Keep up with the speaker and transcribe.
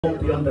Not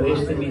be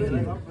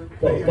underestimated,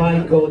 but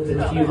by God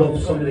did he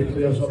rub some of the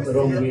players up the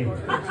wrong way,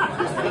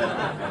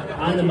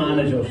 and the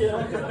managers.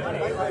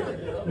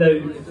 Now,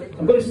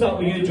 I'm going to start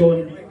with you,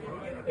 John.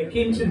 It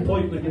came to the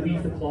point when you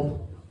leave the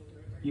club,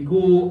 you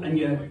go and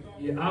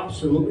you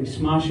absolutely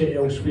smash it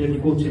elsewhere. You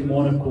go to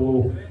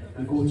Monaco,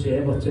 you go to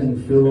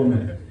Everton,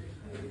 Fulham,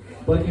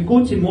 but you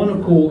go to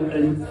Monaco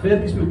and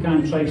Fergus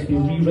McCann tries to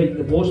rewrite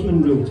the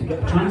Bosman rule to get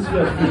a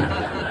transfer fee.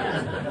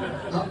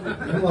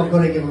 You know, I've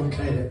got to give him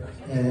credit.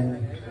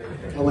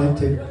 I went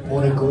to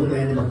Monaco at the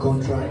end of my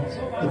contract.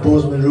 The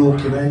Bosman rule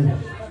came in,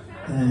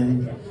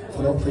 and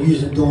for you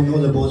that don't know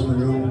the Bosman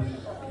rule,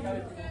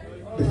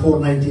 before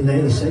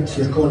 1996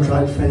 your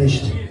contract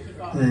finished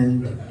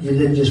and you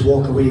didn't just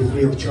walk away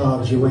free of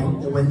charge. It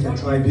went to a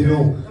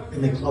tribunal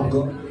and the club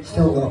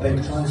still got a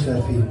big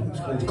transfer fee. It was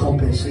called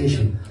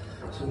compensation.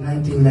 So in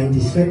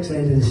 1996,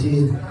 end of the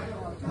season,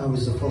 I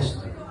was the first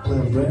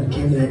player in Britain.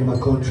 Came to the end of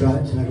my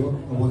contract and I got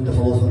a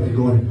wonderful offer to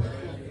go and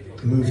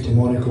move to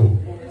Monaco.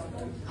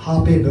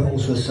 Happy but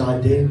also a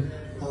sad day.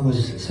 I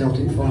was a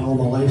Celtic fan all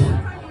my life.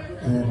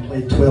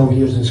 Played 12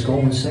 years in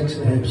Scotland, 6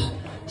 at Hibs,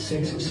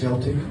 6 at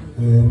Celtic.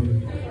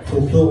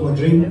 Fulfilled my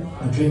dream.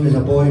 My dream as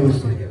a boy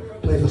was to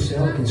play for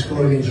Celtic and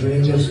score against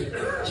Rangers.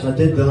 So I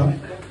did that.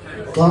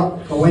 But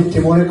I went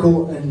to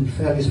Monaco and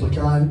Fergus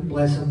McCann,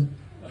 bless him,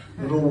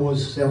 the role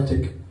was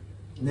Celtic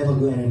never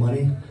got any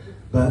money,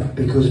 but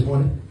because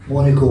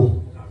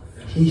Monaco,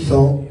 he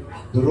thought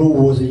the rule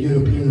was a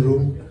European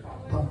rule,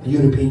 the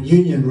European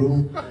Union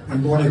rule,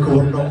 and Monaco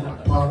were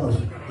not part of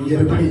the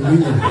European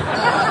Union.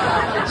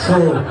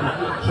 So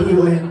he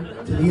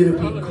went to the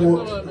European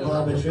Court of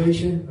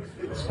Arbitration,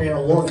 spent a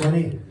lot of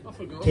money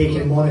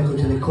taking Monaco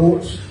to the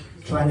courts,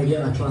 trying to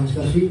get a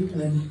transfer fee,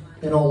 and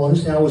in all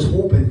honesty I was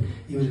hoping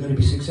he was going to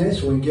be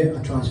successful and get a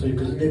transfer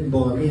because it didn't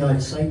bother me.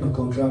 I'd signed my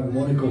contract with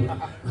Monaco,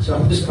 so I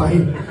was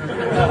fine.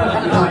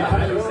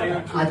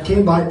 I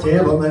came back to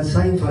Everton and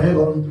signed for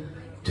Everton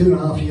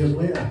 2.5 years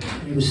later.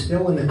 He was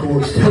still in the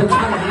court, still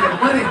trying to get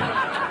money.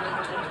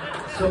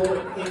 So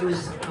he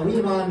was a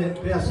wee man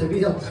that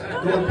persevered,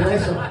 God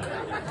bless him. But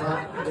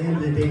at the end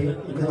of the day,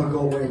 he never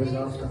got what he was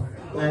after.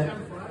 But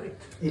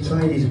he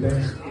tried his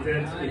best. He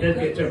did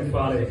get Jim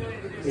Farley.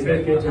 He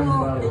did get Jim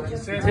Farley.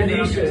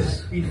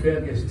 Tenacious,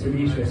 Fergus,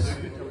 tenacious.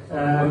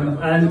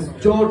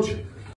 And George,